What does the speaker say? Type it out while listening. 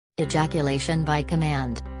Ejaculation by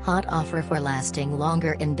command, hot offer for lasting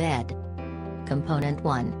longer in bed. Component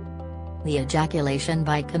 1. The Ejaculation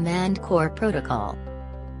by Command Core Protocol.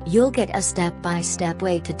 You'll get a step-by-step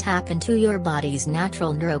way to tap into your body's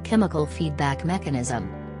natural neurochemical feedback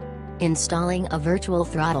mechanism. Installing a virtual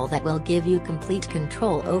throttle that will give you complete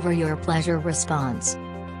control over your pleasure response.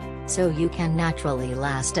 So you can naturally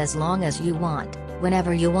last as long as you want,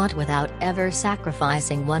 whenever you want, without ever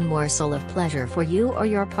sacrificing one morsel of pleasure for you or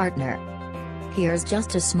your partner. Here's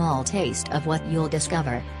just a small taste of what you'll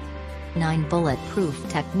discover. 9 bulletproof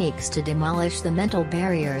techniques to demolish the mental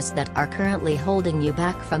barriers that are currently holding you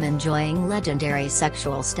back from enjoying legendary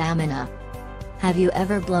sexual stamina. Have you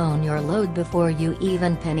ever blown your load before you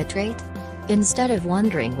even penetrate? Instead of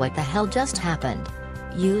wondering what the hell just happened,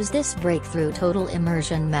 use this breakthrough total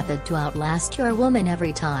immersion method to outlast your woman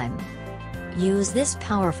every time. Use this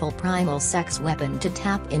powerful primal sex weapon to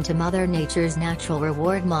tap into Mother Nature's natural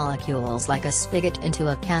reward molecules like a spigot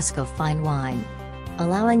into a cask of fine wine,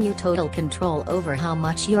 allowing you total control over how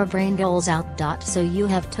much your brain doles out. So you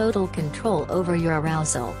have total control over your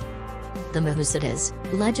arousal. The Mahusiddhas,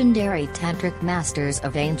 legendary tantric masters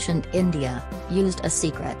of ancient India, used a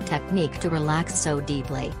secret technique to relax so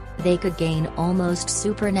deeply, they could gain almost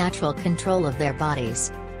supernatural control of their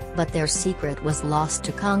bodies. But their secret was lost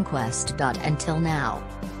to conquest. Until now.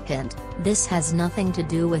 Hint: this has nothing to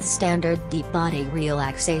do with standard deep body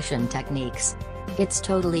relaxation techniques. It's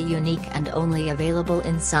totally unique and only available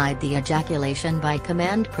inside the Ejaculation by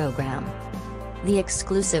Command program. The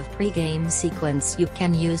exclusive pre-game sequence you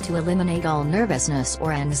can use to eliminate all nervousness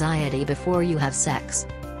or anxiety before you have sex.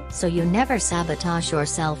 So you never sabotage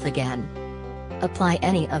yourself again. Apply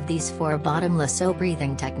any of these 4 bottomless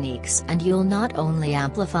breathing techniques and you'll not only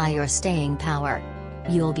amplify your staying power,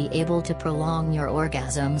 you'll be able to prolong your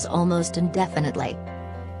orgasms almost indefinitely.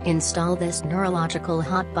 Install this neurological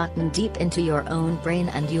hot button deep into your own brain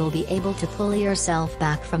and you'll be able to pull yourself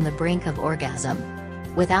back from the brink of orgasm,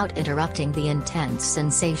 without interrupting the intense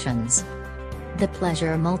sensations. The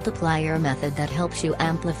pleasure multiplier method that helps you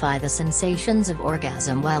amplify the sensations of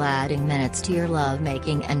orgasm while adding minutes to your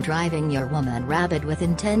lovemaking and driving your woman rabid with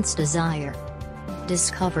intense desire.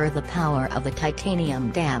 Discover the power of the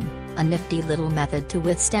titanium dam, a nifty little method to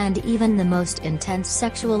withstand even the most intense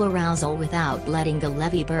sexual arousal without letting the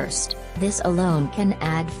levee burst. This alone can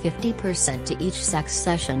add 50% to each sex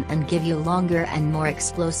session and give you longer and more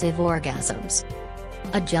explosive orgasms.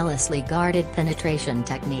 A jealously guarded penetration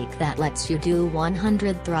technique that lets you do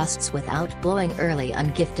 100 thrusts without blowing early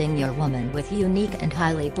and gifting your woman with unique and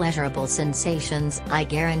highly pleasurable sensations I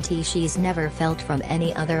guarantee she's never felt from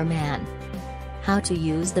any other man. How to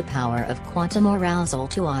use the power of quantum arousal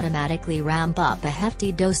to automatically ramp up a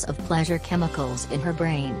hefty dose of pleasure chemicals in her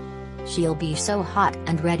brain. She'll be so hot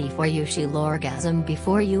and ready for you she'll orgasm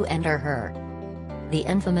before you enter her. The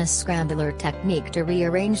infamous scrambler technique to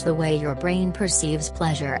rearrange the way your brain perceives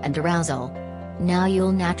pleasure and arousal. Now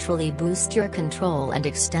you'll naturally boost your control and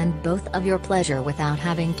extend both of your pleasure without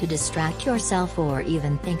having to distract yourself or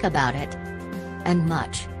even think about it. And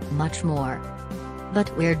much, much more.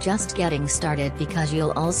 But we're just getting started because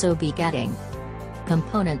you'll also be getting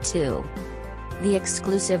Component 2. The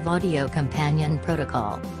exclusive audio companion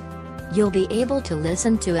protocol. You'll be able to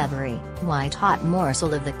listen to every white-hot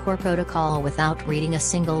morsel of the core protocol without reading a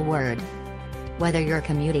single word. Whether you're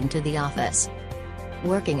commuting to the office,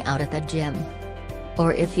 working out at the gym,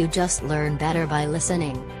 or if you just learn better by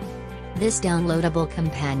listening. This downloadable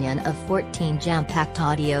companion of 14 jam-packed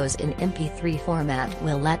audios in MP3 format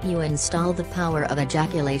will let you install the power of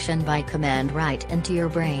Ejaculation by Command right into your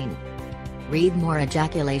brain. Read more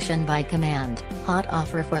Ejaculation by Command, hot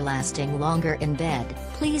offer for lasting longer in bed.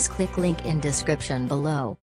 Please click link in description below.